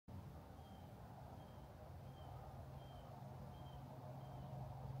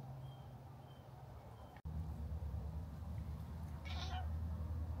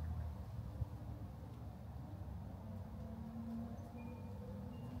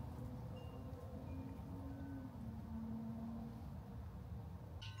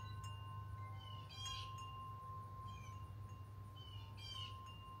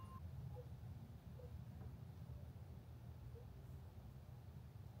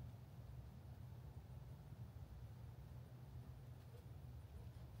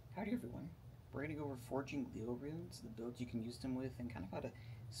Howdy everyone. We're going to go over forging Leo runes, the builds you can use them with, and kind of how to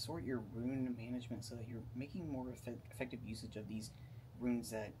sort your rune management so that you're making more effective usage of these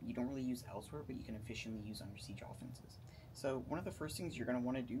runes that you don't really use elsewhere, but you can efficiently use on your siege offenses. So one of the first things you're going to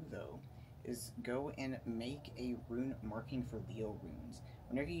want to do though is go and make a rune marking for Leo runes.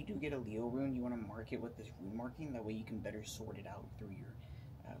 Whenever you do get a Leo rune, you want to mark it with this rune marking, that way you can better sort it out through your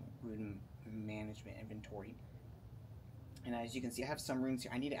rune management inventory. And as you can see, I have some runes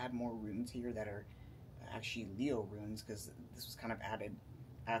here. I need to add more runes here that are actually Leo runes, because this was kind of added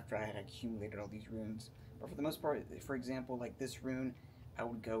after I had accumulated all these runes. But for the most part, for example, like this rune, I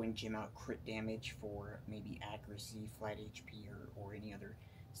would go and gem out crit damage for maybe accuracy, flat HP, or any other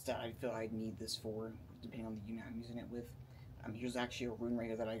stuff I feel I'd need this for, depending on the unit I'm using it with. Here's actually a rune right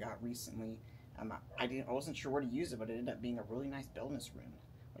here that I got recently. I wasn't sure where to use it, but it ended up being a really nice bonus rune,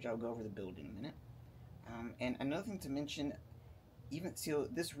 which I'll go over the build in a minute. And another thing to mention, even so,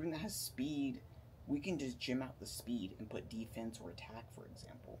 this rune that has speed, we can just gem out the speed and put defense or attack, for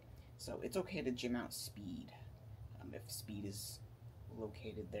example. So it's okay to gem out speed if speed is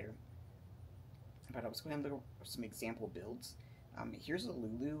located there. But I was going to look at some example builds. Here's a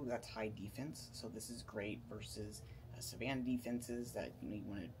Lulu that's high defense, so this is great versus Savannah defenses that you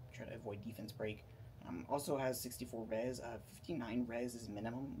want to try to avoid defense break. Also has 64 res, 59 res is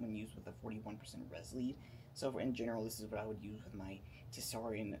minimum when used with a 41% res lead. So in general, this is what I would use with my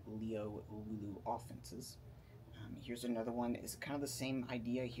Tessarian Leo Lulu offenses. Here's another one. It's kind of the same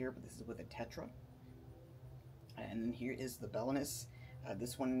idea here, but this is with a Tetra. And then here is the Belinus.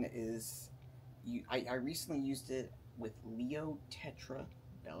 This one is, I recently used it with Leo Tetra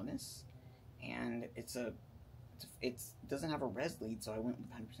Belinus, and it doesn't have a res lead, so I went with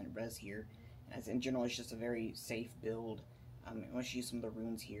 100% res here. As in general, it's just a very safe build. Unless you use some of the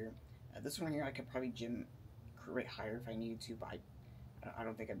runes here. This one here, I could probably gem crit higher if I needed to, but I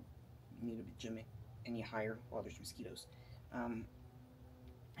don't think I need to gem it any higher while there's mosquitoes.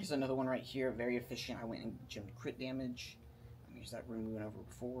 Here's another one right here, very efficient. I went and gemmed crit damage. Here's that rune we went over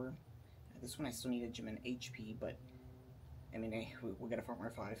before. This one I still need to gem an HP, but I mean, hey, we got a farm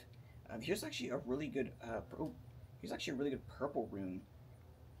R5. Here's actually a really good purple rune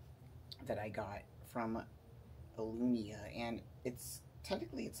that I got from Illumia, and it's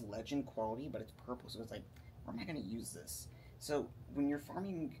technically it's legend quality, but it's purple, so it's like, where am I going to use this? So when you're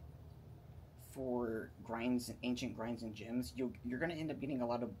farming for grinds and ancient grinds and gems, you're going to end up getting a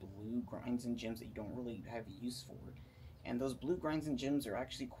lot of blue grinds and gems that you don't really have use for, and those blue grinds and gems are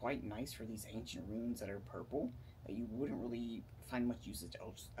actually quite nice for these ancient runes that are purple that you wouldn't really find much usage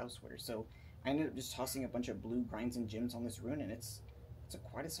elsewhere. So I ended up just tossing a bunch of blue grinds and gems on this rune, and it's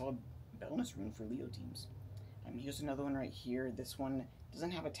quite a solid bonus rune for Leo teams. Here's another one right here. This one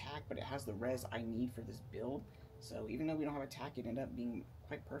doesn't have attack, but it has the res I need for this build. So even though we don't have attack, it ended up being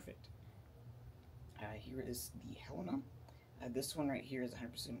quite perfect. Here is the Helena. This one right here is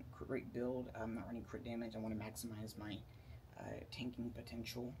 100% crit rate build. I'm not running crit damage. I want to maximize my tanking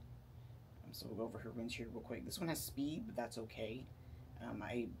potential. So we'll go over her runes here real quick. This one has speed, but that's okay.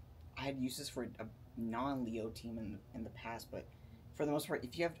 I had used this for a non-Leo team in the past, but for the most part,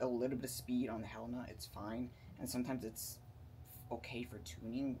 if you have a little bit of speed on the Helena, it's fine. And sometimes it's okay for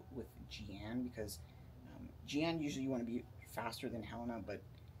tuning with Gian, because Gian usually you want to be faster than Helena, but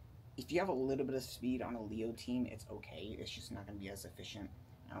if you have a little bit of speed on a Leo team, it's okay. It's just not going to be as efficient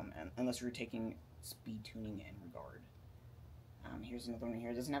unless you're taking speed tuning in regard. Here's another one here.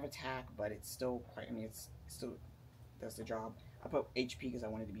 It doesn't have attack, but it's still quite, it still does the job. I put HP because I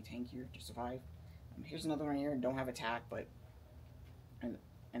wanted to be tankier to survive. Here's another one here. Don't have attack, but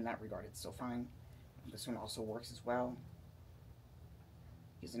in that regard, it's still fine. This one also works as well.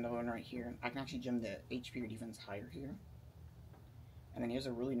 Here's another one right here. I can actually gem the HP or defense higher here. And then here's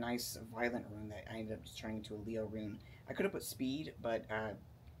a really nice violent rune that I ended up just turning into a Leo rune. I could have put speed, but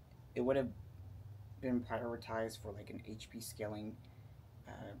it would have been prioritized for like an HP scaling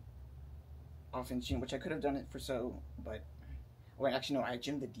offense unit, which I could have done it for but wait, actually no, I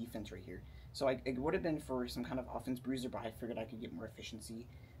gemmed the defense right here. So it would have been for some kind of offense bruiser, but I figured I could get more efficiency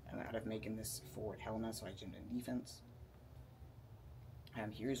out of making this for Helena, so I gemmed in defense.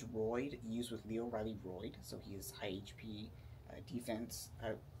 Here's Royd, used with Leo Riley Royd, so he is high HP, defense,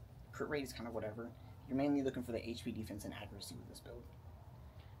 crit rate is kind of whatever. You're mainly looking for the HP, defense, and accuracy with this build.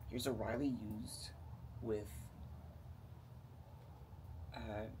 Here's a Riley used with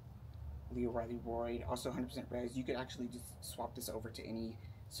Leo Riley Royd, also 100% res. You could actually just swap this over to any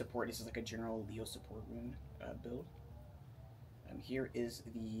support. This is like a general Leo support rune build. Here is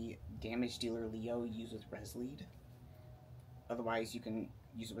the damage dealer Leo used with res lead. Otherwise, you can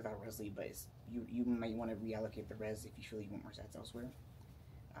use it without res lead, but you might want to reallocate the res if you feel you want more stats elsewhere.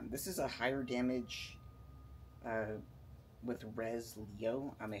 This is a higher damage with Res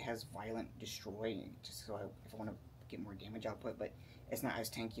Leo. It has Violent Destroy, just so if I want to get more damage output, but it's not as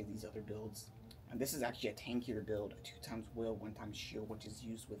tanky as these other builds. This is actually a tankier build, 2x Will, 1x Shield, which is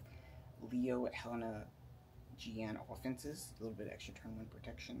used with Leo, Helena, GN offenses, a little bit of extra turn 1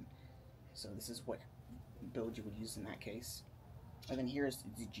 protection. So this is what build you would use in that case. And then here's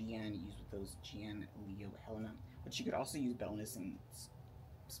the GN used with those GN, Leo, Helena, which you could also use Belness in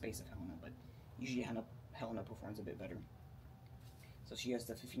space of Helena, but usually Helena performs a bit better. So she has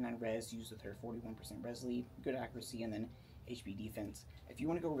the 59 res used with her 41% res lead, good accuracy, and then HP defense. If you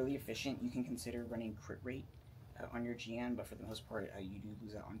want to go really efficient, you can consider running crit rate on your GN, but for the most part, you do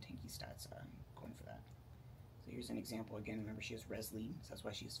lose out on tanky stats going for that. So here's an example again. Remember, she has res lead, so that's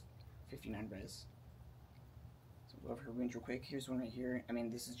why she's 59 res. So we'll go over her runes real quick. Here's one right here. I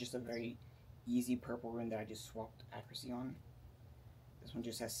mean, this is just a very easy purple rune that I just swapped accuracy on. This one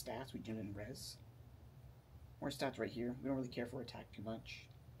just has stats. We did it in res. More stats right here. We don't really care for attack too much.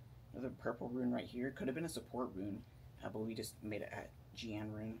 Another purple rune right here. Could have been a support rune, but we just made it at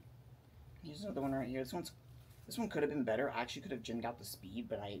GN rune. Here's another one right here. This one could have been better. I actually could have gemmed out the speed,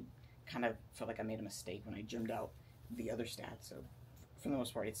 but I kind of felt like I made a mistake when I gemmed out the other stats. So for the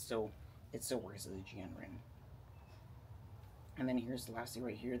most part, it still works as a GN rune. And then here's the last thing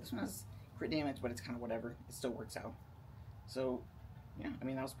right here. This one has crit damage, but it's kind of whatever. It still works out. So yeah, I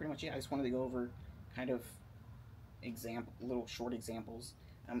mean, that was pretty much it. I just wanted to go over kind of little short examples.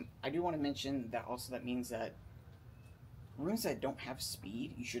 I do want to mention that also that means that runes that don't have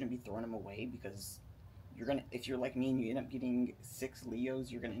speed, you shouldn't be throwing them away, because if you're like me and you end up getting 6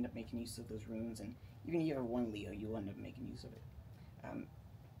 Leos, you're gonna end up making use of those runes, and even if you have 1 Leo, you'll end up making use of it.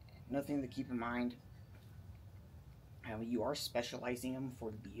 Another thing to keep in mind, you are specializing them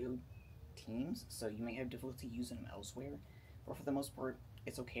for Leo teams, so you may have difficulty using them elsewhere, but for the most part,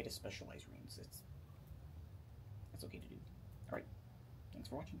 it's okay to specialize runes. It's okay to do. Alright, thanks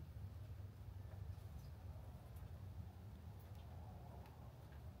for watching.